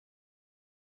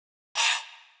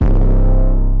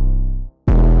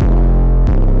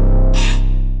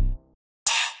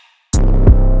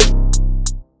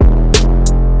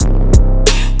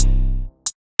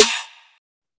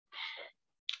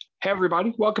Hey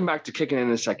everybody, welcome back to Kicking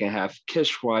in the Second Half.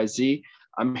 Kish YZ.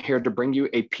 I'm here to bring you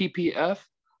a PPF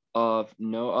of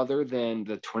no other than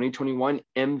the 2021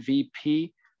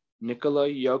 MVP, Nikola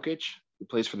Jokic, who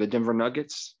plays for the Denver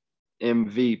Nuggets.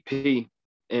 MVP,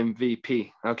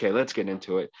 MVP. Okay, let's get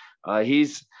into it.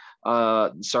 He's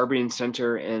Serbian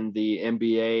center in the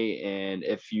NBA, and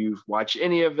if you've watched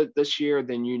any of it this year,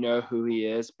 then you know who he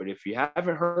is. But if you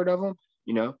haven't heard of him,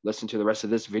 listen to the rest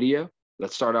of this video.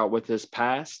 Let's start out with his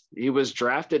past. He was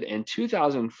drafted in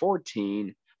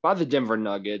 2014 by the Denver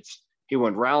Nuggets. He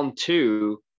went round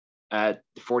two at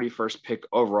the 41st pick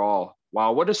overall.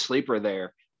 Wow, what a sleeper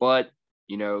there. But,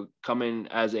 coming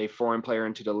as a foreign player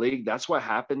into the league, that's what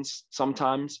happens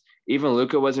sometimes. Even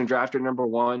Luka wasn't drafted number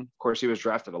one. Of course, he was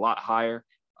drafted a lot higher.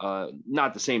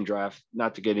 Not the same draft,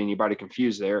 not to get anybody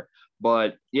confused there.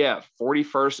 But yeah,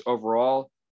 41st overall.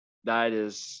 That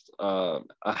is a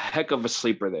heck of a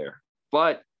sleeper there.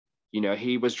 But,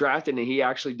 he was drafted and he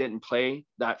actually didn't play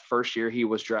that first year he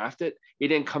was drafted. He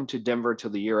didn't come to Denver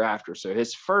till the year after. So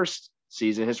his first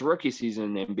season, his rookie season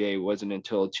in the NBA wasn't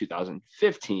until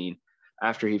 2015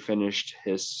 after he finished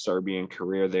his Serbian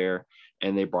career there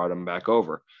and they brought him back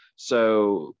over.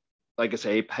 So, like I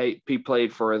say, he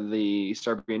played for the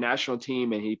Serbian national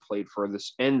team and he played for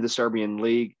this in the Serbian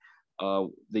league the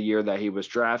year that he was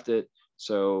drafted.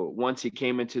 So once he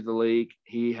came into the league,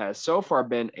 he has so far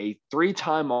been a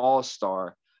three-time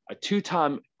All-Star, a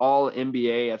two-time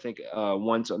All-NBA, I think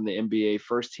once on the NBA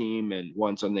first team and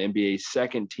once on the NBA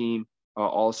second team,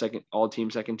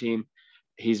 all-team second team.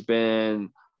 He's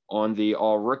been on the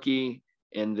All-Rookie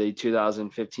in the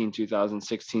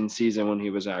 2015-2016 season when he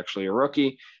was actually a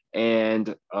rookie.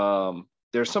 And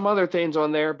there's some other things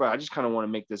on there, but I just kind of want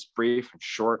to make this brief and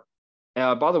short.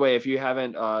 By the way, if you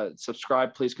haven't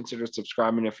subscribed, please consider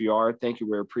subscribing. If you are, thank you.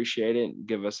 We appreciate it.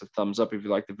 Give us a thumbs up if you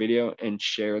like the video and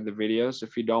share the videos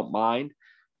if you don't mind.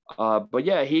 But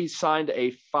yeah, he signed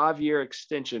a 5-year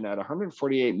extension at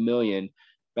 $148 million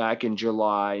back in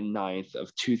July 9th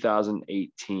of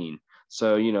 2018.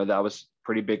 So, that was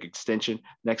pretty big extension.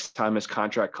 Next time his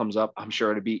contract comes up, I'm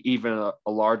sure it'll be even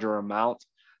a larger amount.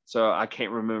 So I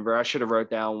can't remember. I should have wrote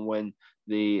down when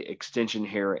the extension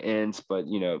here ends, but,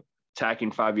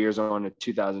 tacking 5 years on to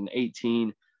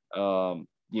 2018,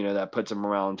 that puts him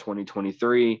around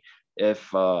 2023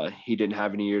 if he didn't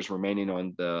have any years remaining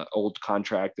on the old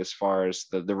contract as far as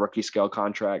the rookie scale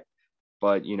contract.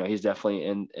 But, he's definitely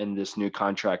in this new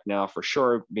contract now for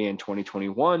sure, being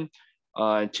 2021.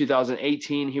 In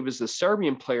 2018, he was the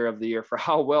Serbian player of the year for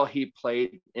how well he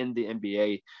played in the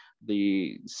NBA.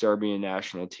 The Serbian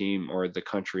national team or the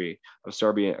country of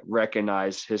Serbia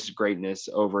recognized his greatness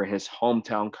over his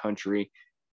hometown country.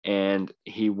 And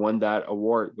he won that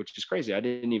award, which is crazy. I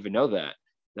didn't even know that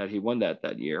he won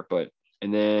that year.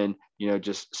 And then,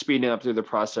 just speeding up through the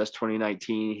process,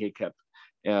 2019, he kept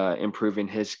improving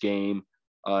his game.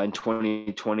 In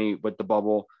 2020 with the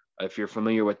bubble, if you're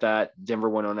familiar with that,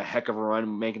 Denver went on a heck of a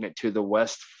run, making it to the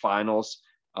West Finals.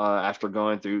 After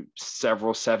going through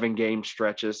several 7-game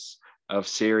stretches of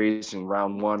series in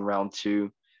round one, round two.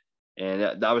 And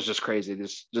that was just crazy.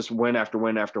 Just win after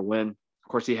win after win. Of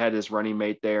course, he had his running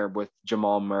mate there with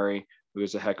Jamal Murray, who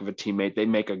is a heck of a teammate. They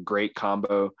make a great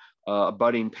combo, a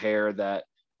budding pair that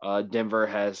Denver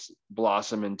has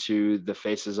blossomed into the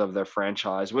faces of their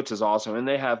franchise, which is awesome. And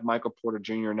they have Michael Porter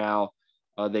Jr. now.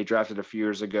 They drafted a few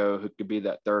years ago who could be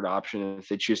that third option if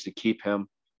they choose to keep him.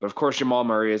 But of course, Jamal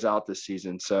Murray is out this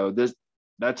season. So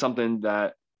that's something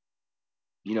that,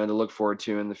 to look forward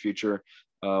to in the future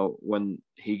when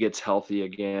he gets healthy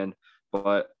again.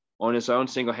 But on his own,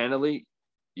 single-handedly,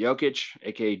 Jokic,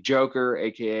 a.k.a. Joker,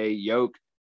 a.k.a. Yoke,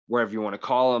 wherever you want to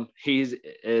call him, he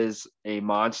is a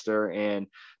monster. And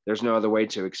there's no other way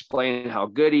to explain how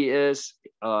good he is.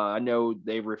 I know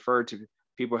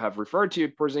people have referred to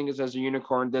Porzingis as a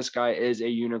unicorn. This guy is a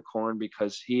unicorn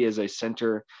because he is a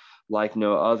center like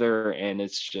no other, and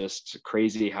it's just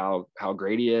crazy how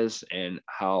great he is and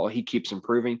how he keeps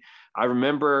improving. I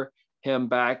remember him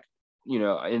back,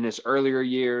 in his earlier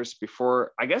years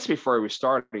before he was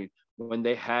starting, when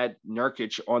they had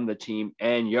Nurkic on the team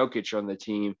and Jokic on the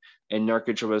team, and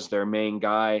Nurkic was their main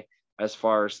guy as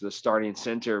far as the starting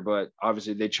center, but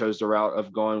obviously they chose the route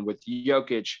of going with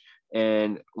Jokic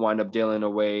and wind up dealing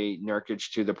away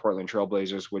Nurkic to the Portland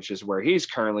Trailblazers, which is where he's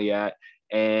currently at.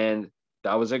 And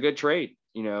that was a good trade,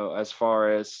 as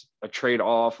far as a trade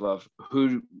off of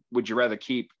who would you rather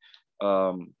keep.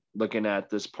 Looking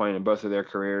at this point in both of their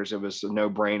careers, it was a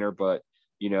no-brainer. But,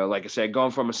 like I said,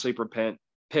 going from a sleeper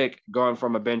pick, going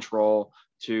from a bench role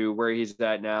to where he's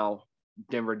at now,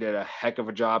 Denver did a heck of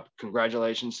a job.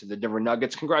 Congratulations to the Denver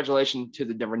Nuggets. Congratulations to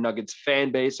the Denver Nuggets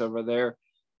fan base over there.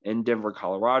 in Denver,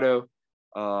 Colorado.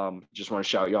 Just want to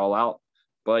shout y'all out.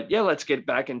 But yeah, let's get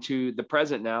back into the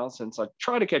present now, since I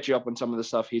try to catch you up on some of the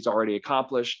stuff he's already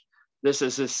accomplished. This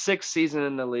is his 6th season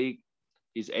in the league.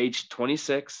 He's aged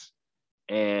 26,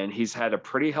 and he's had a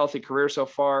pretty healthy career so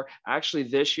far. Actually,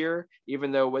 this year,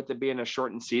 even though with it being a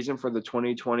shortened season for the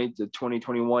 2020 to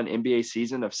 2021 NBA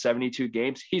season of 72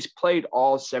 games, he's played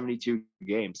all 72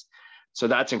 games. So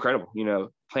that's incredible,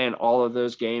 playing all of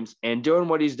those games and doing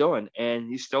what he's doing.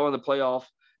 And he's still in the playoff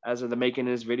as of the making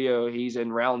of this video. He's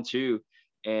in round 2.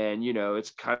 And, it's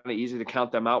kind of easy to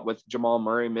count them out with Jamal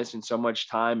Murray missing so much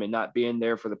time and not being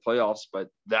there for the playoffs. But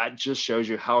that just shows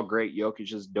you how great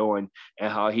Jokic is doing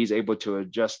and how he's able to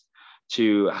adjust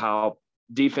to how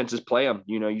defenses play him.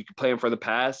 You can play him for the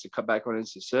pass to cut back on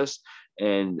his assists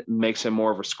and makes him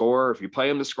more of a scorer. If you play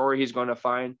him to score, he's going to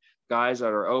find guys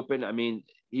that are open. I mean,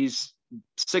 he's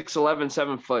 6'11",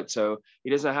 7 foot, so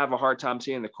he doesn't have a hard time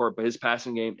seeing the court, but his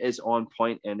passing game is on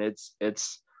point, and it's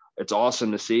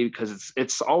awesome to see, because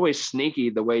it's always sneaky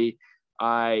the way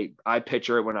I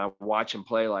picture it when I watch him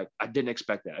play. Like, I didn't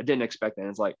expect that. And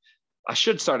it's like, I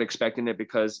should start expecting it,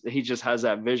 because he just has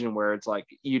that vision where it's like,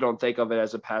 you don't think of it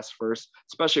as a pass first,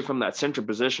 especially from that center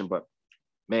position. But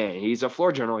man, he's a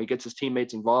floor general. He gets his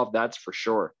teammates involved. That's for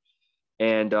sure.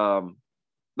 And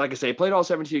like I say, he played all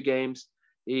 72 games.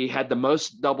 He had the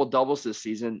most double-doubles this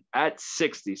season at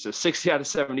 60. So 60 out of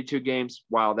 72 games.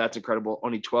 Wow, that's incredible.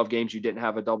 Only 12 games you didn't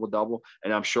have a double-double,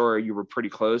 and I'm sure you were pretty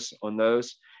close on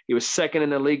those. He was second in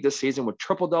the league this season with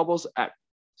triple-doubles at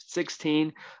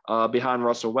 16, behind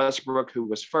Russell Westbrook, who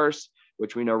was first,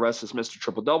 which we know Russ is Mr.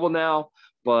 Triple-Double now.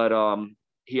 But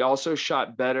he also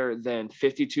shot better than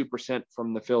 52%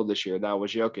 from the field this year. That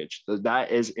was Jokic. So that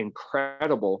is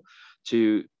incredible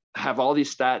to have all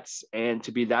these stats and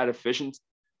to be that efficient.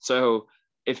 So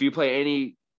if you play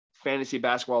any fantasy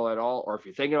basketball at all, or if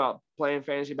you're thinking about playing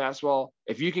fantasy basketball,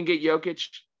 if you can get Jokic,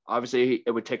 obviously it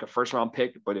would take a first-round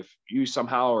pick. But if you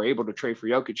somehow are able to trade for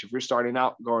Jokic, if you're starting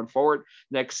out going forward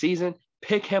next season,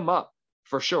 pick him up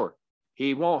for sure.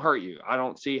 He won't hurt you. I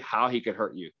don't see how he could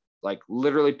hurt you. Like,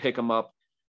 literally pick him up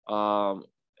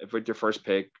with your first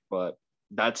pick. But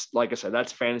that's, like I said,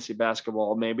 that's fantasy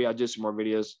basketball. Maybe I'll do some more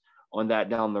videos on that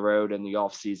down the road in the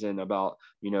off season about,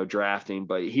 drafting,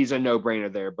 but he's a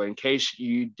no-brainer there. But in case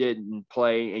you didn't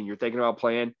play and you're thinking about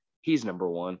playing, he's number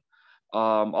one.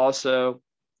 Also,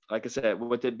 like I said,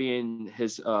 with it being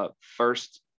his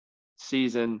first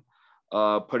season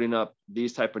putting up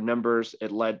these type of numbers,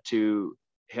 it led to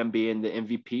him being the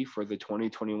MVP for the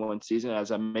 2021 season,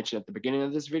 as I mentioned at the beginning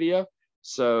of this video.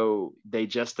 So they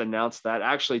just announced that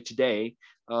actually today,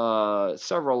 about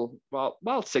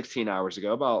 16 hours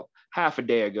ago, about half a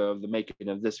day ago of the making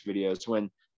of this video, is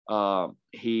when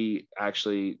he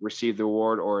actually received the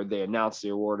award, or they announced the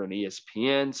award on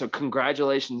ESPN. So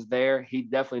congratulations there. He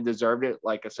definitely deserved it.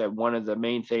 Like I said, one of the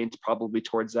main things probably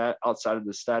towards that, outside of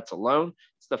the stats alone,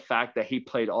 is the fact that he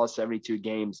played all 72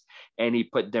 games and he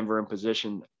put Denver in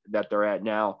position that they're at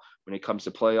now when it comes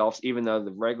to playoffs, even though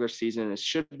the regular season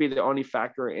should be the only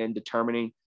factor in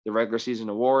determining the regular season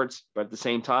awards. But at the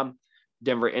same time,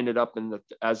 Denver ended up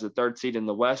as the 3rd seed in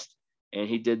the West, and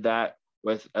he did that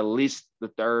with at least the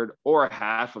third or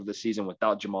half of the season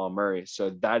without Jamal Murray.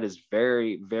 So that is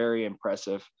very, very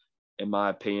impressive in my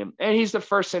opinion. And he's the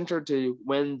first center to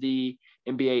win the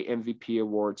NBA MVP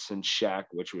award since Shaq,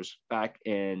 which was back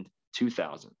in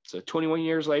 2000. So 21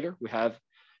 years later, we have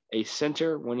a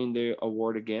center winning the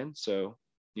award again. So,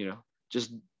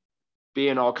 just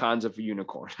being all kinds of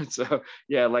unicorn. So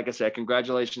yeah, like I said,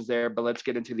 congratulations there. But let's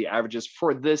get into the averages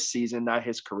for this season, not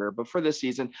his career, but for this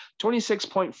season: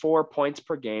 26.4 points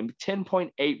per game,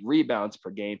 10.8 rebounds per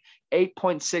game,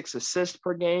 8.6 assists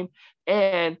per game,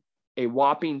 and a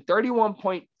whopping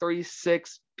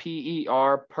 31.36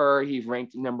 PER per. He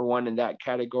ranked number 1 in that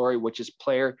category, which is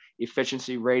player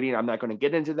efficiency rating. I'm not going to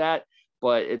get into that,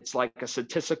 but it's like a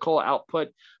statistical output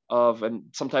of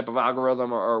some type of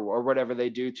algorithm or whatever they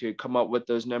do to come up with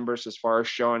those numbers as far as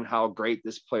showing how great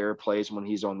this player plays when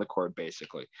he's on the court,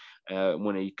 basically,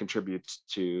 when he contributes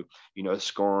to,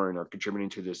 scoring or contributing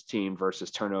to this team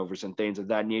versus turnovers and things of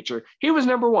that nature. He was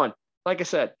number 1. Like I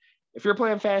said, if you're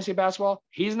playing fantasy basketball,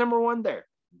 he's number 1 there.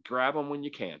 Grab him when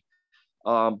you can.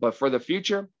 But for the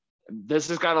future, this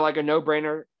is kind of like a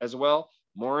no-brainer as well.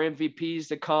 More MVPs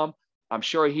to come. I'm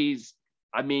sure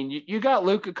you got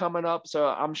Luka coming up, so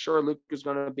I'm sure Luka's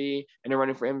going to be in the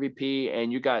running for MVP, and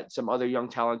you got some other young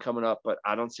talent coming up, but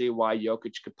I don't see why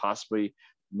Jokic could possibly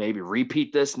maybe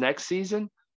repeat this next season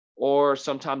or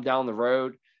sometime down the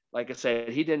road. Like I said,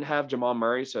 he didn't have Jamal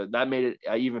Murray, so that made it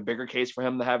an even bigger case for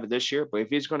him to have it this year. But if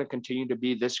he's going to continue to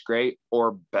be this great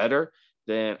or better,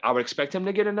 then I would expect him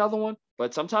to get another one.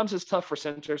 But sometimes it's tough for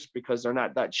centers because they're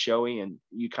not that showy and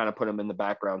you kind of put them in the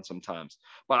background sometimes.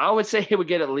 But I would say he would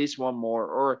get at least one more,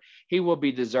 or he will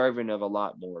be deserving of a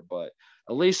lot more, but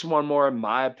at least one more, in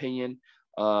my opinion.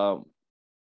 Um,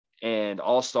 and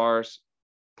All Stars,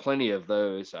 plenty of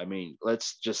those. I mean,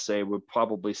 let's just say we'll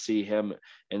probably see him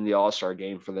in the All Star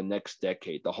game for the next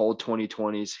decade. The whole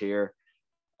 2020s here,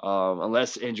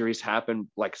 unless injuries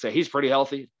happen. Like I say, he's pretty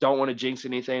healthy. Don't want to jinx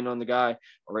anything on the guy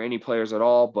or any players at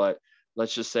all, but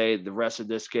let's just say the rest of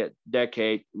this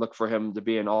decade, look for him to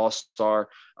be an all-star.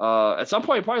 At some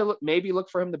point, probably maybe look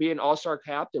for him to be an all-star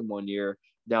captain one year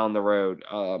down the road.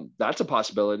 That's a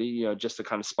possibility, just to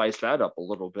kind of spice that up a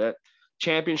little bit.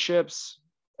 Championships,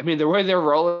 I mean, the way they're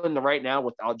rolling right now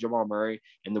without Jamal Murray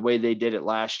and the way they did it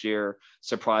last year,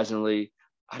 surprisingly,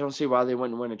 I don't see why they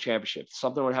wouldn't win a championship.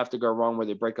 Something would have to go wrong where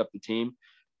they break up the team.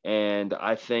 And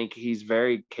I think he's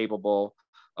very capable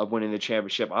of winning the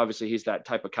championship. Obviously, he's that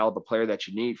type of caliber player that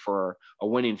you need for a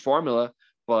winning formula.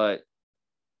 But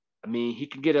I mean, he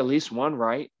can get at least one,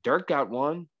 right? Dirk got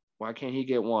one. Why can't he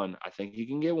get one? I think he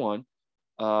can get one.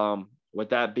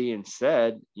 With that being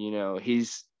said,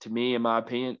 he's, to me, in my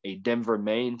opinion, a Denver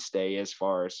mainstay as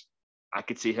far as I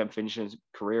could see him finishing his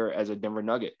career as a Denver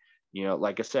Nugget.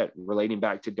 Like I said, relating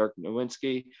back to Dirk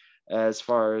Nowitzki, as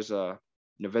far as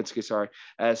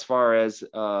as far as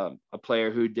a player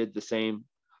who did the same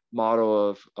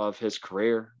model of his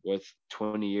career with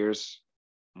 20 years,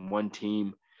 one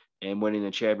team, and winning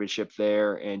the championship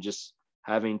there, and just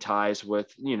having ties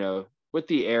with with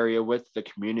the area, with the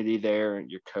community there, and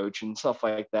your coach and stuff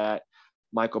like that.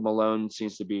 Michael Malone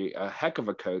seems to be a heck of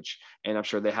a coach, and I'm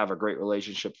sure they have a great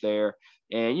relationship there.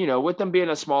 And, with them being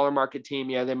a smaller market team,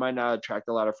 yeah, they might not attract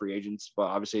a lot of free agents, but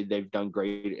obviously they've done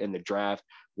great in the draft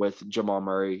with Jamal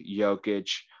Murray, Jokic,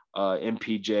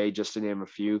 MPJ, just to name a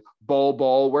few.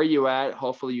 Bol, where you at?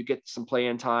 Hopefully you get some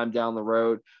playing time down the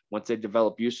road once they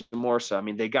develop you some more. So, I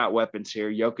mean, they got weapons here.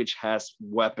 Jokic has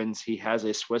weapons. He has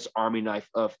a Swiss Army knife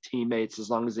of teammates as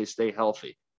long as they stay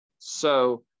healthy.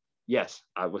 So, yes,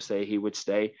 I would say he would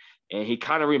stay. And he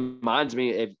kind of reminds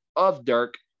me of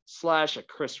Dirk / a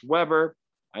Chris Webber.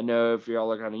 I know if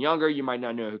y'all are kind of younger, you might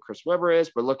not know who Chris Webber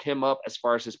is, but look him up as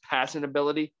far as his passing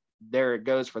ability. There it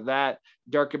goes for that.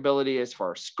 Dirk ability as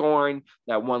far as scoring,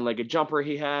 that one-legged jumper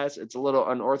he has. It's a little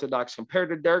unorthodox compared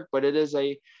to Dirk, but it is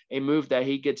a move that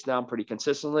he gets down pretty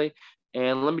consistently.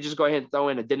 And let me just go ahead and throw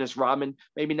in a Dennis Rodman.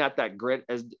 Maybe not that grit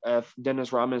as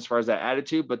Dennis Rodman as far as that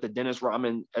attitude, but the Dennis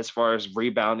Rodman as far as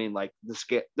rebounding. Like this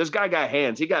guy got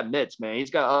hands. He got mitts, man. He's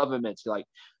got oven mitts. He like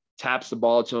taps the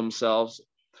ball to himself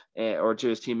or to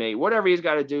his teammate. Whatever he's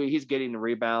got to do, he's getting the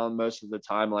rebound most of the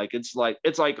time. Like it's like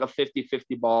a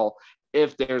 50-50 ball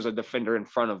if there's a defender in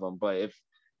front of him. But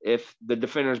if the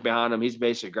defender's behind him, he's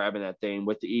basically grabbing that thing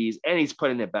with the ease and he's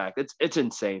putting it back. It's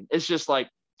insane. It's just like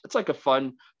it's like a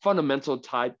fun, fundamental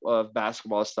type of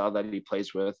basketball style that he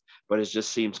plays with, but it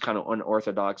just seems kind of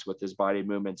unorthodox with his body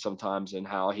movement sometimes and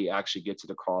how he actually gets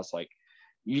it across. Like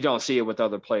you don't see it with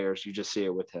other players, you just see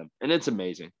it with him, and it's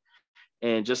amazing.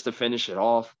 And just to finish it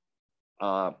off,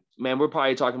 man, we're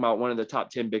probably talking about one of the top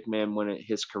 10 big men when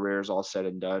his career is all said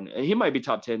and done. And he might be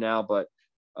top 10 now, but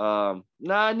I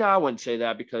wouldn't say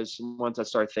that because once I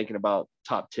start thinking about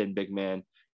top 10 big men,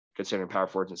 considering power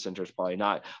forwards and centers, probably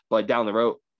not. But down the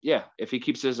road, yeah, if he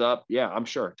keeps this up, yeah, I'm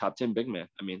sure top 10 big man.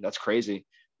 I mean, that's crazy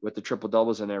with the triple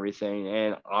doubles and everything.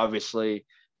 And obviously,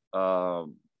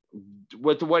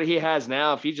 with what he has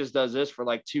now, if he just does this for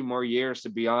like 2 more years, to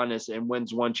be honest, and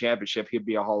wins one championship, he'd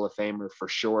be a Hall of Famer for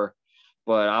sure.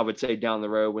 But I would say down the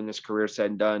road, when this career's said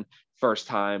and done, first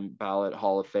time ballot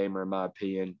Hall of Famer, in my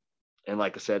opinion. And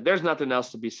like I said, there's nothing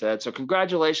else to be said. So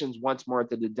congratulations once more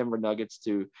to the Denver Nuggets,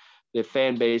 to the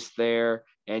fan base there,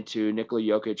 and to Nikola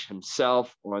Jokic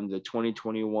himself on the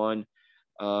 2021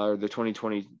 or the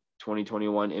 2020-2021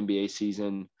 NBA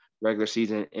season, regular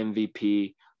season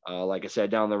MVP. Like I said,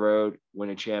 down the road, win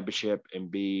a championship and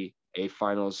be a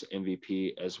finals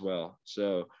MVP as well.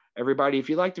 So everybody, if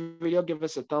you like the video, give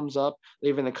us a thumbs up.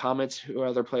 Leave in the comments who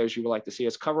other players you would like to see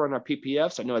us cover on our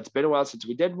PPFs. I know it's been a while since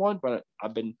we did one, but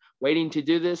I've been waiting to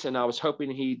do this, and I was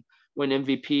hoping he'd win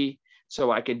MVP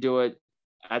so I could do it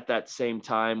at that same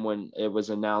time when it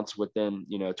was announced within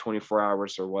 24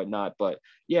 hours or whatnot. But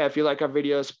yeah, if you like our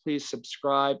videos, please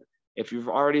subscribe. If you've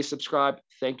already subscribed,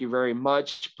 thank you very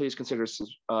much. Please consider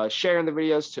sharing the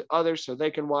videos to others so they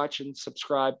can watch and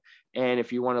subscribe. And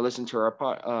if you want to listen to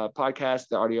our podcast,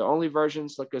 the audio only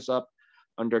versions, look us up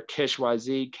under Kish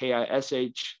YZ,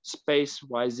 KISH space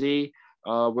YZ.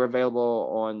 We're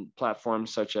available on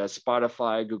platforms such as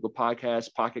Spotify, Google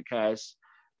Podcasts, Pocket Casts,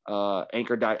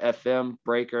 Anchor.fm,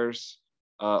 Breakers,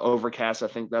 Overcast, I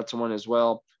think that's one as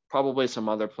well. Probably some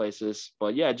other places.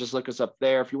 But yeah, just look us up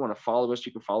there. If you want to follow us,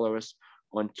 you can follow us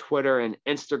on Twitter and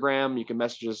Instagram. You can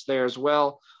message us there as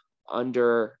well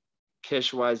under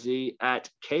KishYZ at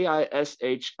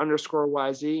KISH_YZ.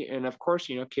 And of course,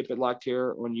 keep it locked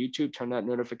here on YouTube. Turn that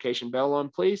notification bell on,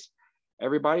 please.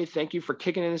 Everybody, thank you for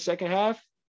kicking in the second half.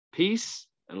 Peace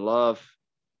and love.